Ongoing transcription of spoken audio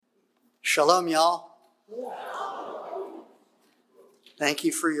Shalom, y'all. Thank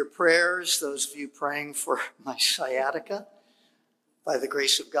you for your prayers, those of you praying for my sciatica. By the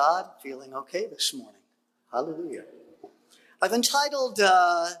grace of God, feeling okay this morning. Hallelujah. I've entitled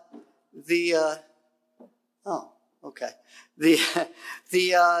the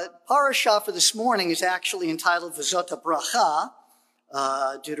parasha for this morning is actually entitled HaB'racha,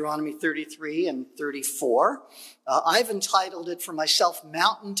 Deuteronomy 33 and 34. I've entitled it for myself,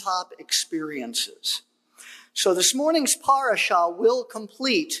 Mountaintop Experiences. So this morning's parasha will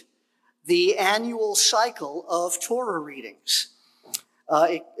complete the annual cycle of Torah readings.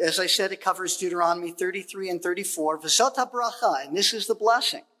 As I said, it covers Deuteronomy 33 and 34. HaB'racha, and this is the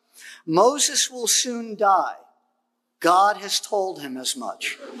blessing. Moses will soon die. God has told him as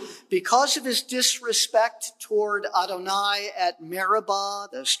much. Because of his disrespect toward Adonai at Meribah,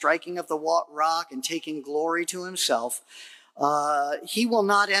 the striking of the rock and taking glory to himself, he will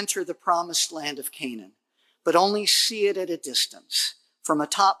not enter the promised land of Canaan, but only see it at a distance from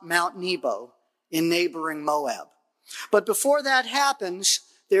atop Mount Nebo in neighboring Moab. But before that happens,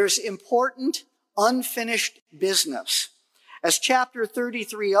 there's important unfinished business. As chapter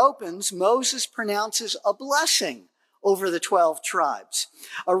 33 opens, Moses pronounces a blessing over the 12 tribes,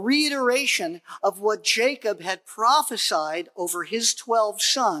 a reiteration of what Jacob had prophesied over his 12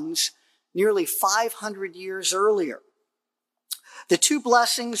 sons nearly 500 years earlier. The two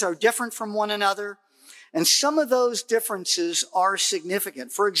blessings are different from one another, and some of those differences are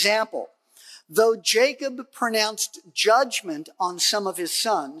significant. For example, though Jacob pronounced judgment on some of his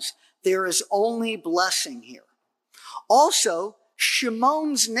sons, there is only blessing here. Also,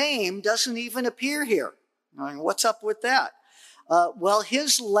 Shimon's name doesn't even appear here. I mean, what's up with that? Well,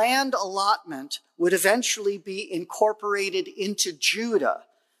 his land allotment would eventually be incorporated into Judah.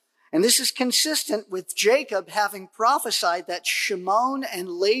 And this is consistent with Jacob having prophesied that Shimon and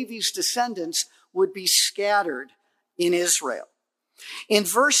Levi's descendants would be scattered in Israel. In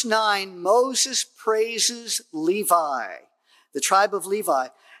verse 9, Moses praises Levi, the tribe of Levi,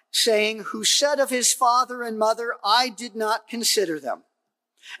 saying, who said of his father and mother, I did not consider them.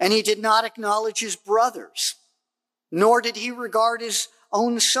 And he did not acknowledge his brothers, nor did he regard his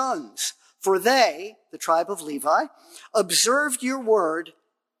own sons. For they, the tribe of Levi, observed your word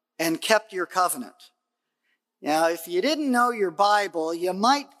and kept your covenant. Now, if you didn't know your Bible, you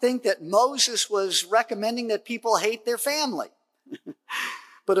might think that Moses was recommending that people hate their family.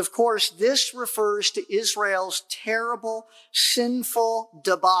 But of course, this refers to Israel's terrible, sinful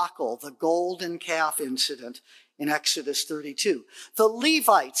debacle, the golden calf incident in Exodus 32. The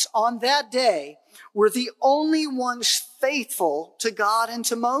Levites on that day were the only ones faithful to God and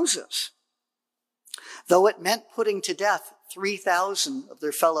to Moses, though it meant putting to death 3,000 of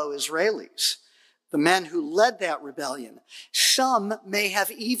their fellow Israelis, the men who led that rebellion. Some may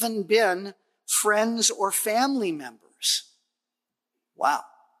have even been friends or family members. Wow.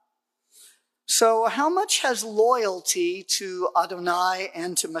 So how much has loyalty to Adonai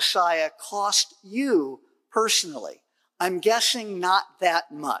and to Messiah cost you personally? I'm guessing not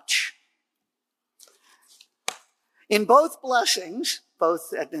that much. In both blessings,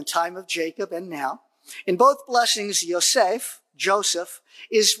 both at the time of Jacob and now, in both blessings, Joseph,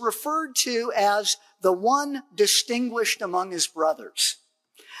 is referred to as the one distinguished among his brothers.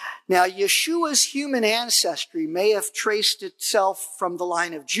 Now, Yeshua's human ancestry may have traced itself from the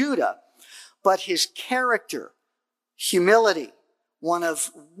line of Judah, but his character, humility, one of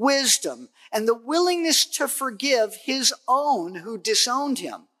wisdom, and the willingness to forgive his own who disowned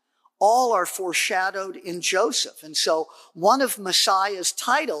him, all are foreshadowed in Joseph. And so one of Messiah's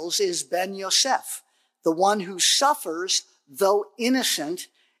titles is Ben Yosef, the one who suffers, though innocent,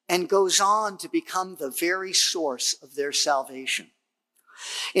 and goes on to become the very source of their salvation.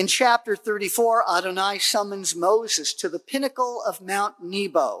 In chapter 34, Adonai summons Moses to the pinnacle of Mount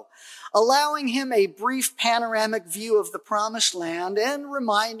Nebo, allowing him a brief panoramic view of the promised land and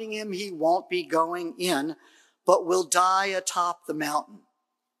reminding him he won't be going in, but will die atop the mountain.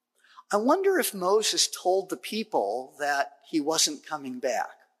 I wonder if Moses told the people that he wasn't coming back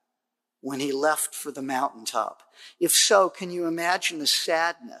when he left for the mountaintop. If so, can you imagine the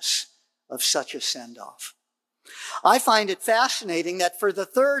sadness of such a send-off? I find it fascinating that for the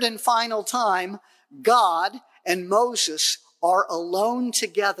third and final time, God and Moses are alone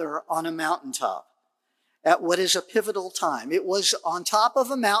together on a mountaintop at what is a pivotal time. It was on top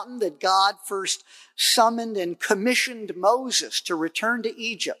of a mountain that God first summoned and commissioned Moses to return to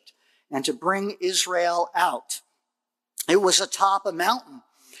Egypt and to bring Israel out. It was atop a mountain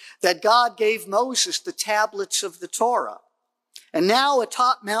that God gave Moses the tablets of the Torah. And now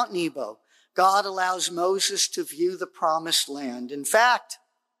atop Mount Nebo, God allows Moses to view the promised land. In fact,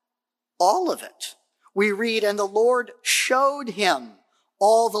 all of it. We read, and the Lord showed him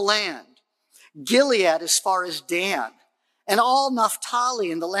all the land, Gilead as far as Dan, and all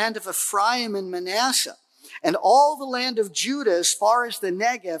Naphtali and the land of Ephraim and Manasseh, and all the land of Judah as far as the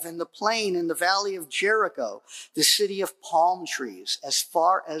Negev and the plain and the valley of Jericho, the city of palm trees, as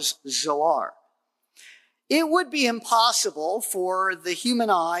far as Zoar. It would be impossible for the human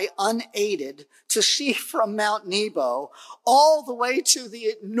eye, unaided, to see from Mount Nebo all the way to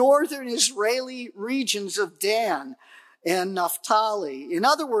the northern Israeli regions of Dan and Naphtali. In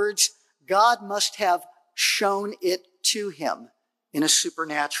other words, God must have shown it to him in a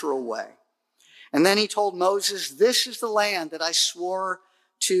supernatural way. And then he told Moses, this is the land that I swore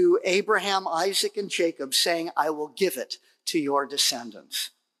to Abraham, Isaac, and Jacob, saying, I will give it to your descendants.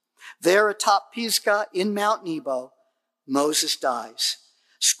 There atop Pisgah in Mount Nebo, Moses dies.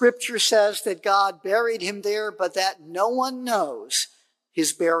 Scripture says that God buried him there, but that no one knows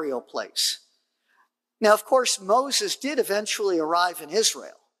his burial place. Now, of course, Moses did eventually arrive in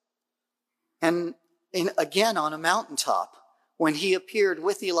Israel. And again on a mountaintop when he appeared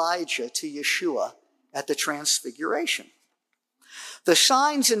with Elijah to Yeshua at the Transfiguration. The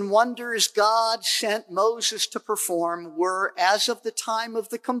signs and wonders God sent Moses to perform were, as of the time of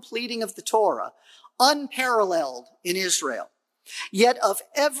the completing of the Torah, unparalleled in Israel. Yet of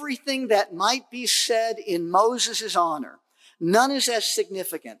everything that might be said in Moses' honor, none is as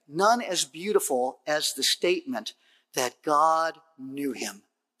significant, none as beautiful as the statement that God knew him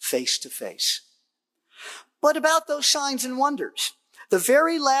face to face. But about those signs and wonders, the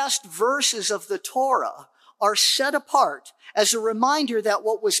very last verses of the Torah are set apart as a reminder that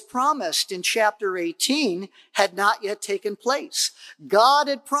what was promised in chapter 18 had not yet taken place. God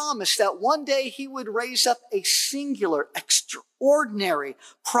had promised that one day he would raise up a singular, extraordinary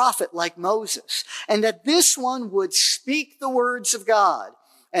prophet like Moses, and that this one would speak the words of God,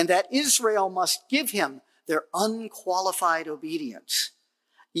 and that Israel must give him their unqualified obedience.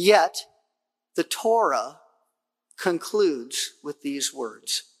 Yet, the Torah concludes with these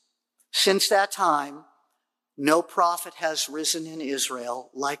words. Since that time, no prophet has risen in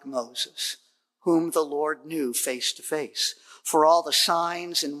Israel like Moses, whom the Lord knew face to face, for all the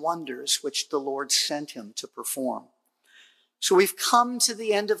signs and wonders which the Lord sent him to perform. So we've come to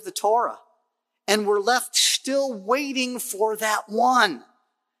the end of the Torah, and we're left still waiting for that one,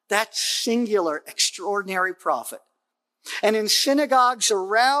 that singular, extraordinary prophet. And in synagogues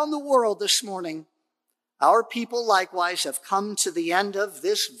around the world this morning, our people likewise have come to the end of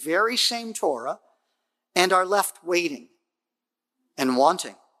this very same Torah and are left waiting and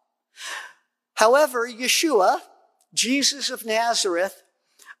wanting. However, Yeshua, Jesus of Nazareth,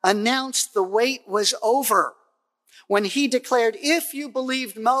 announced the wait was over when he declared, if you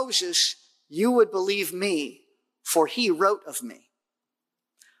believed Moses, you would believe me, for he wrote of me.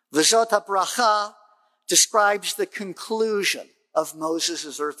 V'zot HaB'racha describes the conclusion of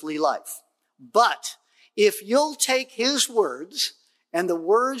Moses' earthly life. But if you'll take his words and the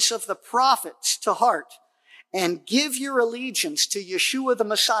words of the prophets to heart and give your allegiance to Yeshua the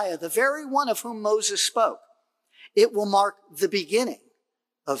Messiah, the very one of whom Moses spoke, it will mark the beginning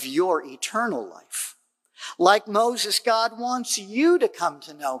of your eternal life. Like Moses, God wants you to come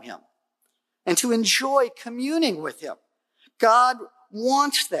to know him and to enjoy communing with him. God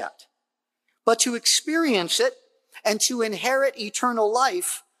wants that. But to experience it and to inherit eternal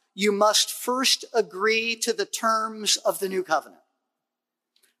life, you must first agree to the terms of the new covenant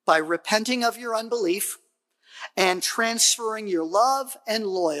by repenting of your unbelief and transferring your love and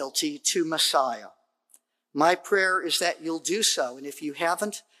loyalty to Messiah. My prayer is that you'll do so, and if you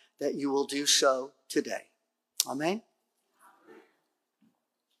haven't, that you will do so today. Amen.